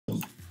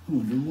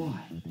wonder why.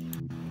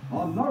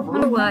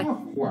 Another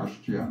math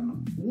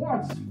question.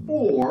 What's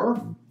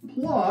 4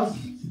 plus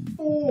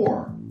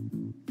 4?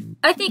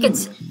 I think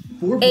it's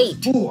 4 plus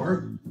 8.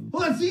 4?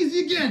 Well, that's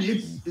easy again.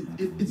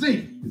 It's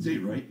 8. It's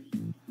 8, right?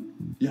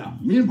 Yeah,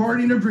 me and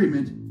Barney in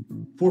agreement.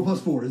 4 plus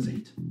 4 is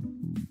 8.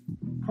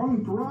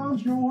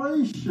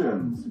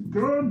 Congratulations.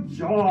 Good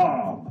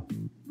job.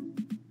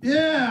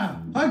 Yeah,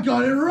 I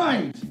got it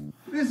right.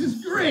 This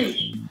is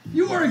great.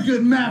 You are a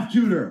good math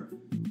tutor.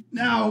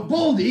 Now,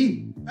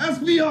 Baldi,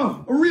 ask me a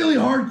really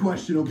hard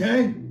question,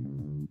 okay?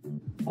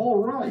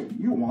 All right,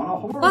 you want a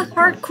hard What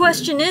hard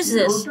question is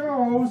this? Here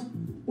goes.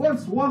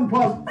 What's 1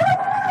 plus...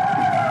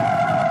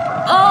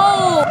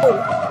 Oh!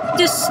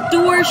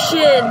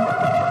 Distortion!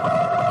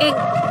 And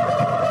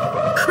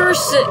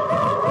cursive.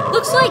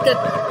 Looks like a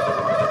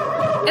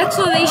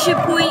exclamation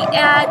point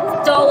at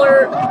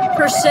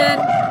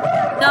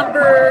 $%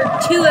 number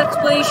 2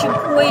 exclamation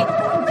point.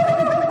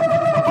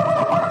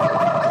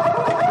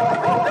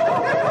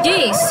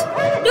 Jeez,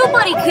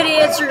 nobody could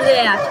answer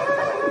that.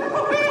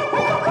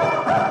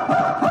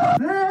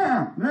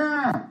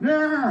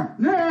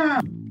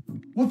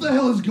 What the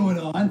hell is going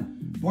on?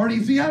 Barney,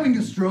 is he having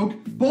a stroke?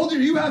 Baldi, are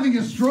you having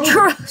a stroke?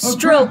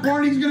 Stroke. Crap,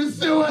 Barney's gonna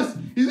sue us.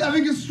 He's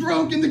having a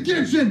stroke in the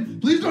kitchen.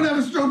 Please don't have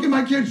a stroke in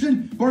my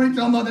kitchen. Barney,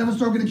 tell him not to have a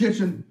stroke in the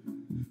kitchen.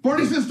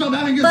 Barney says stop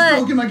having a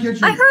stroke in my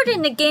kitchen. I heard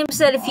in the games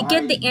that if you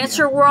get the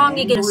answer wrong,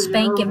 you get a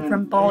spanking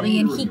from Baldi,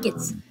 and he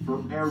gets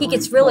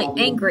really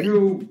angry.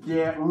 You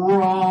get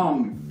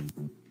wrong.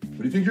 What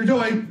do you think you're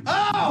doing?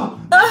 Oh!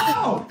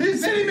 Oh!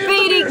 He's hitting me with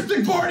a beer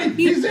stick, Barney!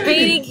 He's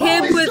beating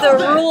him Baldi, with stop a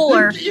that.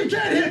 ruler. You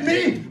can't hit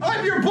me!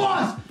 I'm your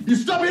boss! You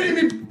stop hitting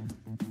me!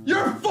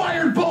 You're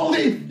fired,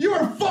 Baldi! You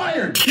are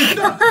fired!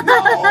 No!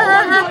 Oh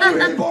my God, you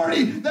hit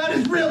Barney! That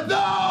is real!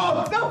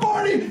 No! No,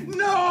 Barney!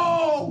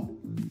 No!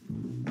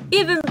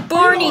 Even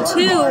Barney,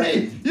 too.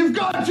 Barney, you've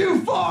gone too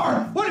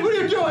far! What are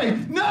you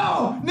doing?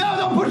 No! No,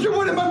 don't put your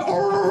wood in my...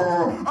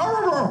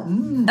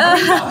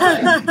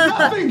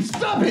 Nothing!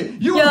 Stop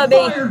it! You are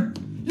fired!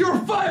 You're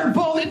fired,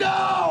 Baldi!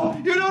 No!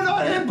 You do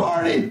not hit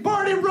Barney!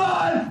 Barney,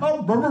 run!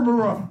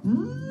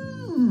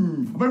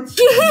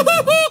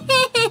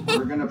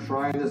 We're gonna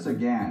try this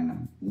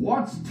again.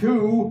 What's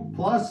 2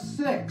 plus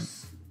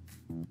 6?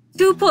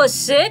 2 plus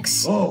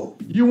 6? Oh,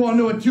 you want to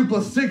know what 2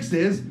 plus 6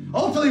 is?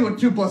 I'll tell you what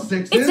 2 plus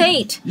 6 is. It's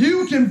 8.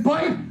 You can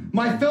bite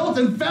my felt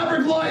and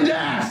fabric-lined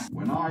ass!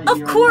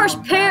 Of course,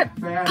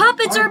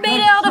 puppets are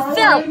made out of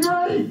felt.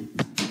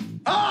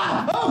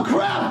 Ah! Oh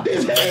crap!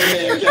 He's hitting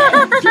me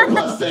again! 2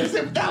 plus 6,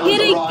 that was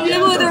Hitting the wrong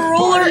him answer. with a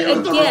ruler Barney,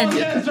 again. The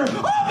wrong answer.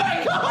 Oh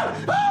my God!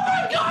 Oh my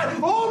God!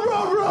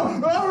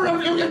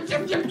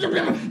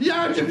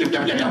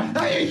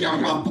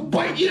 I'll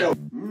bite you!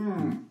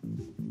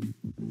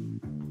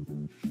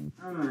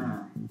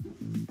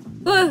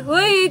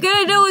 What are you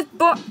gonna do with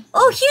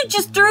Oh, he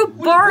just threw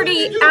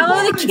Barney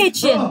out of the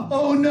kitchen.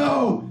 Oh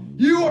no!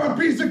 You are a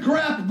piece of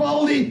crap,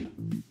 Baldi!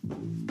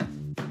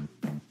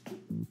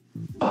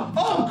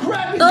 Oh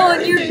crap! Oh,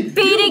 and you're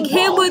beating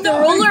him with a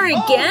ruler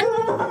again?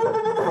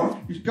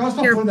 You gotta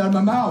stop putting that in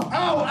my mouth.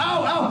 Ow,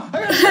 ow, ow!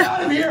 I gotta get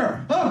out of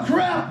here! Oh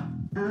crap!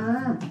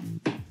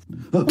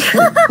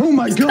 Oh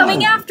my God!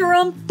 Coming after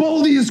him!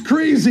 Baldi is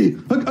crazy!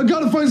 I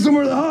gotta find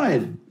somewhere to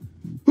hide!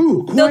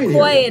 Ooh,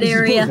 quiet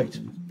area. This is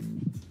perfect.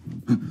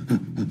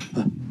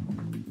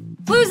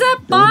 Who's that,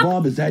 Bob?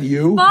 Bob, is that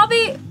you?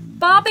 Bobby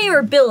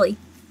or Billy?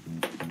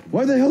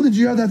 Why the hell did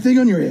you have that thing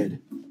on your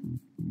head?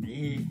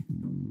 Me.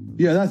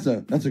 Yeah, that's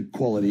a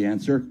quality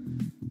answer.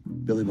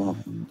 Billy Bob,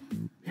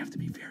 we have to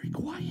be very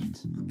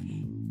quiet.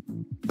 Okay.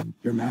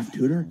 Your math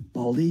tutor,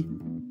 Baldi?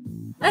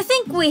 I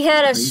think we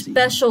had a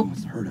special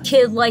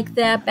kid like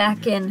that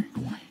back in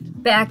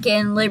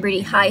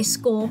Liberty High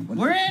School.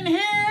 We're in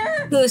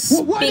here! Who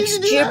speaks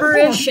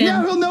gibberish and...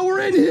 Yeah, he'll know we're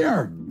in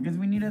here! Because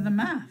we needed the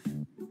math.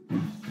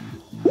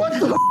 What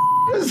the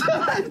is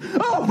that?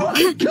 Oh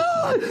my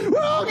God!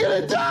 We're all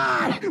gonna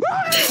die! We're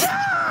all gonna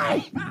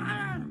die!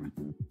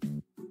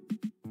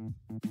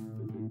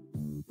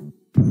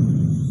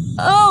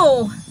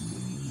 Oh!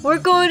 We're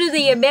going to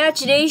the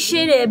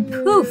imagination and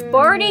poof,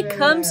 Barney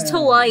comes to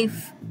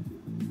life.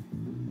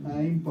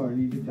 I'm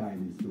Barney the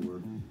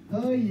Dinosaur.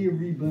 Hi,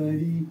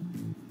 everybody.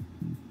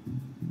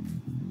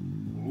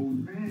 Oh,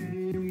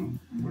 name,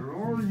 where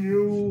are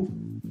you?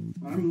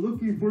 I'm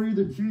looking for you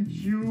to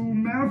teach you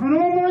math, and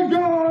oh my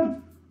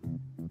God!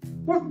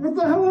 What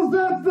the hell is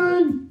that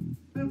thing?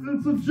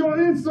 It's a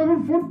giant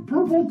 7-foot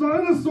purple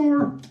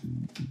dinosaur.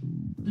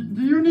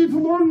 Do you need to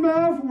learn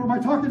math, or am I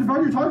talking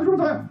about you talking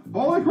about that?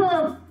 Holy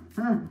crap!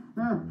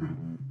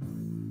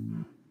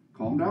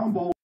 Calm down,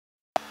 Baldi.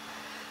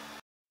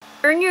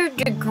 Earn your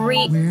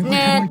degree.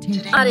 Nah,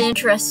 not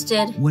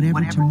interested.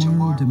 Whatever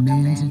tomorrow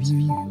demands of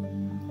you.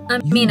 I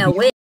mean, I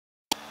wish.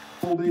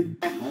 Baldi,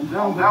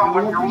 calm down,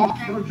 but you're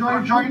looking at a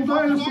giant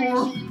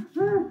dinosaur.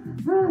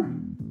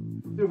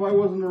 If I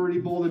wasn't already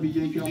bald, I'd be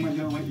yanking on my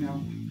head right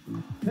now.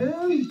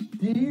 How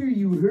dare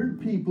you hurt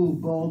people,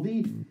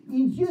 Baldi?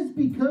 It's just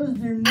because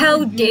they're not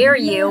How dare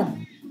you?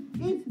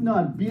 It's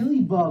not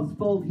Billy Bob's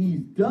fault he's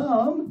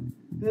dumb.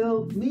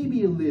 Well,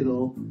 maybe a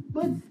little,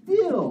 but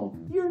still,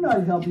 you're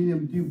not helping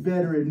him do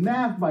better in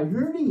math by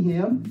hurting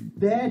him.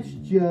 That's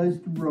just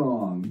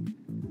wrong.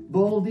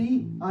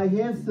 Baldi, I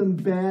have some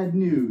bad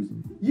news.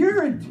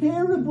 You're a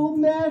terrible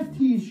math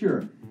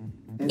teacher.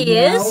 And He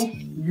is? now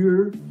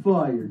you're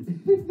fired.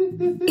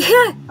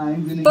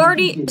 I'm gonna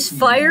Barney get is you.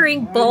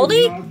 firing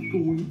Baldi? I'm not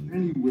going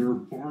anywhere,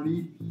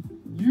 Barney.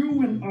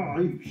 You and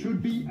I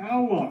should be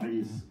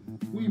allies.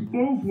 We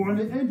both want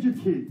to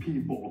educate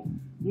people.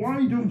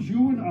 Why don't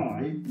you and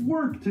I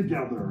work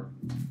together?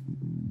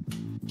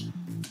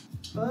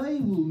 I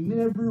will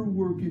never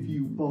work with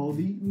you,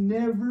 Baldi.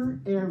 Never,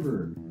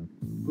 ever.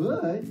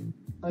 But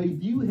I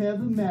do have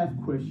a math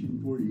question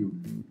for you.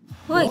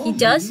 What, he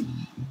does?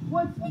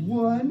 What's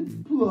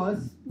 1 plus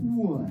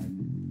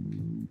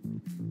 1?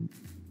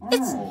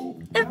 Oh,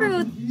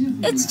 Everyone, that's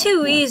easy. it's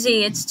too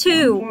easy. It's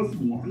 2. 1 plus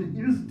 1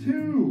 is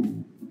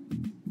 2.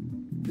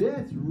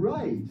 That's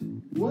right.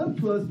 1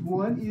 plus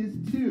 1 is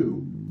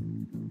 2.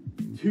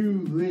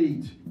 Too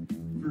late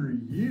for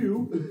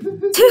you.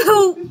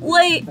 Too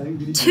late.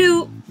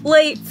 Too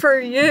late for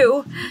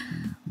you.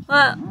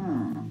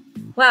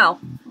 Wow.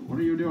 What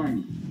are you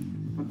doing?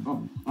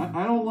 Oh,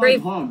 I don't like Very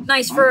hugs.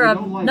 nice for I a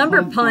don't like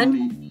number hugs, pun.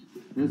 Barney.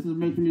 This is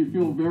making me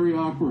feel very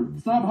awkward.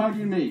 Stop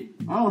hugging me.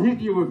 I'll hit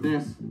you with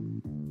this.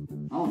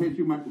 I'll hit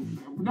you with...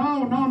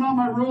 No, not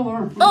my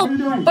ruler. What are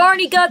you Oh, doing?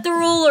 Barney got the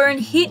ruler and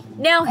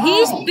now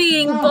he's Oh,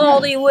 being stop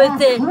Baldi with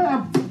Oh, it.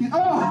 crap.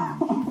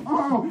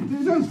 Oh,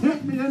 you just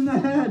hit me in the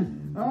head.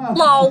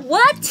 Lol,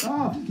 what?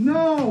 Oh,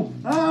 no!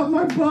 Oh,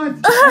 my butt!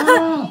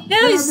 Now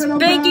he's I've been a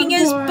spanking bad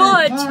his boy.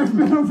 butt. I've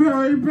been a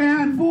very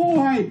bad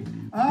boy!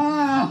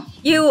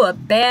 You a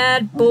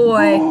bad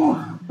boy.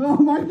 Oh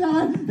my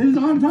God! He's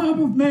on top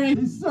of me!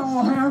 He's so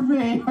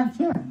heavy! I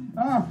can't...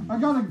 I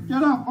gotta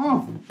get up! Oh!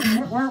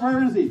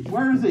 Where is he?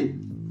 Where is he?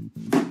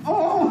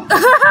 Oh!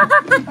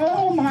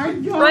 Oh my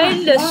God! Right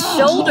in the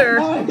shoulder.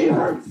 Oh, he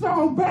hurts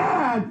so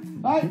bad!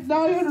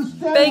 Now you understand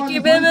Spank why him you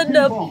in punch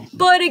the people.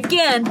 butt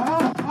again.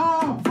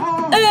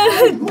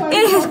 And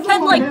his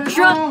head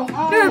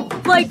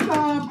like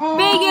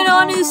banging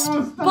on his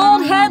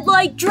bald head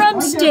like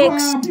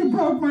drumsticks. You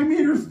broke my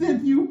meter stick,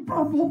 you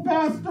purple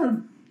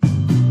bastard!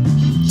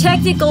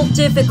 Technical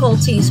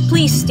difficulties.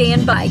 Please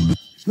stand by.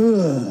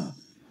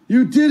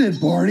 You did it,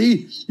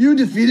 Barney. You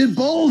defeated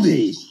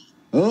Baldi.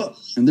 Oh,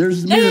 and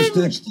there's the meter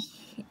stick.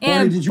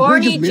 And did you break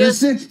Barney his meter just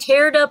stick?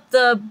 teared up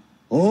the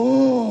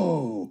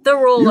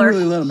roller. You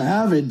really let him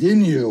have it,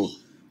 didn't you?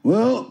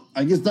 Well,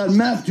 I guess that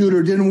math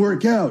tutor didn't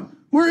work out.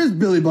 Where is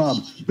Billy Bob?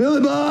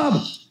 Billy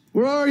Bob!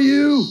 Where are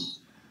you?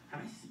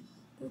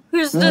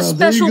 Here's the There you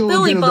special go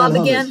Billy with Bob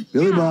that again. hummus.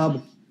 Billy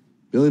Bob.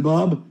 Billy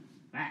Bob.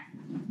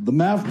 The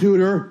math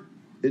tutor,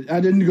 I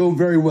didn't go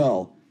very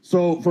well.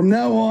 So from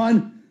now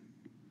on,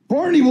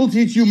 Barney will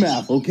teach you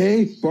math,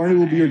 okay? Barney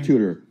will be your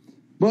tutor.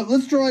 But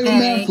let's try a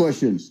math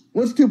question.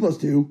 What's 2 plus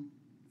 2?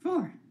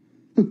 4.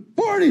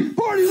 Barney,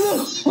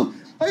 look!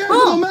 I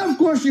got a math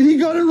question. He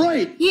got it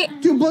right. Yeah.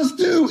 2 plus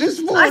 2 is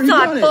 4. I He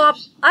got it. thought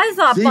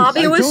See,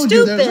 Bobby I was told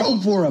you there's stupid.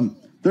 hope for him.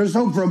 There's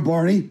hope for him,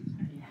 Barney.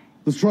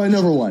 Let's try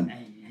another one.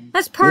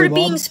 That's part of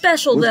Billy Bob, being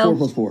special, what's though. 4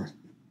 plus 4?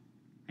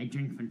 I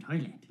drink from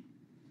toilet.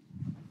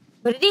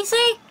 What did he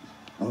say?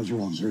 I was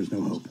wrong. There is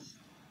no hope.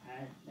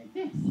 Like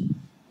this.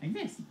 Like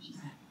this.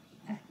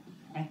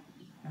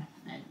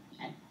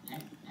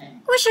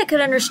 Wish I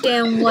could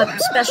understand what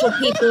special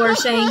people are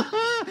saying.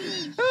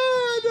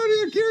 I don't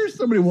even care.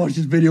 Somebody watch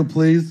this video,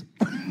 please.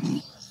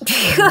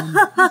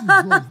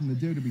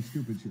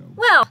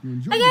 Well,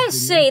 I gotta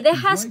say, that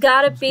has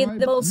gotta be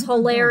the most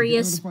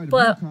hilarious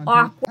but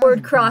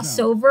awkward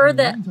crossover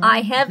that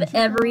I have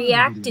ever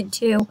reacted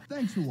to.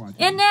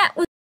 And that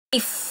was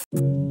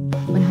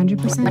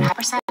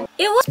 100%.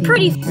 it was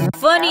pretty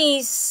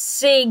funny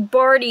seeing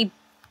Barney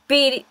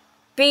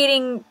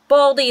beating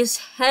Baldi's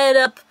head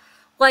up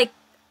like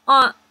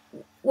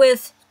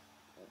with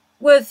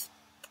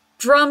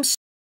drums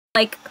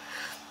like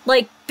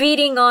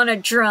beating on a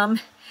drum.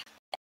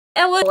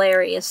 It was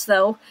hilarious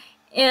though.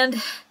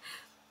 And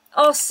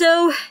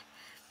also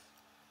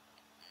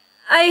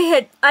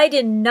I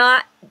did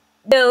not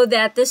know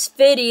that this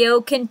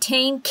video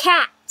contained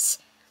cats.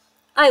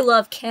 I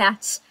love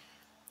cats.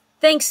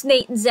 Thanks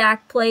Nate and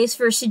Zach Plays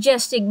for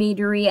suggesting me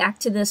to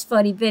react to this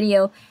funny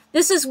video.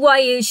 This is why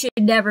you should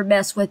never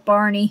mess with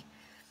Barney.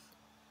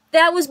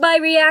 That was my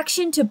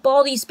reaction to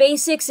Baldi's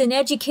Basics in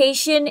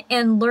Education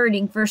and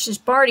Learning versus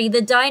Barney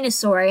the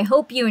Dinosaur. I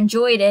hope you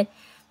enjoyed it.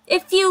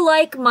 If you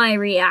like my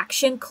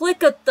reaction,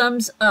 click a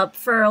thumbs up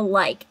for a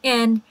like.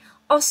 And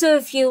also,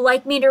 if you'd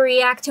like me to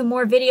react to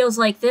more videos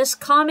like this,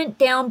 comment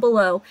down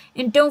below.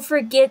 And don't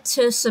forget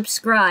to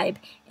subscribe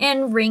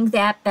and ring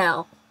that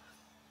bell.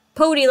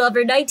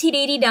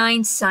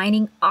 Ponylover1989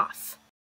 signing off.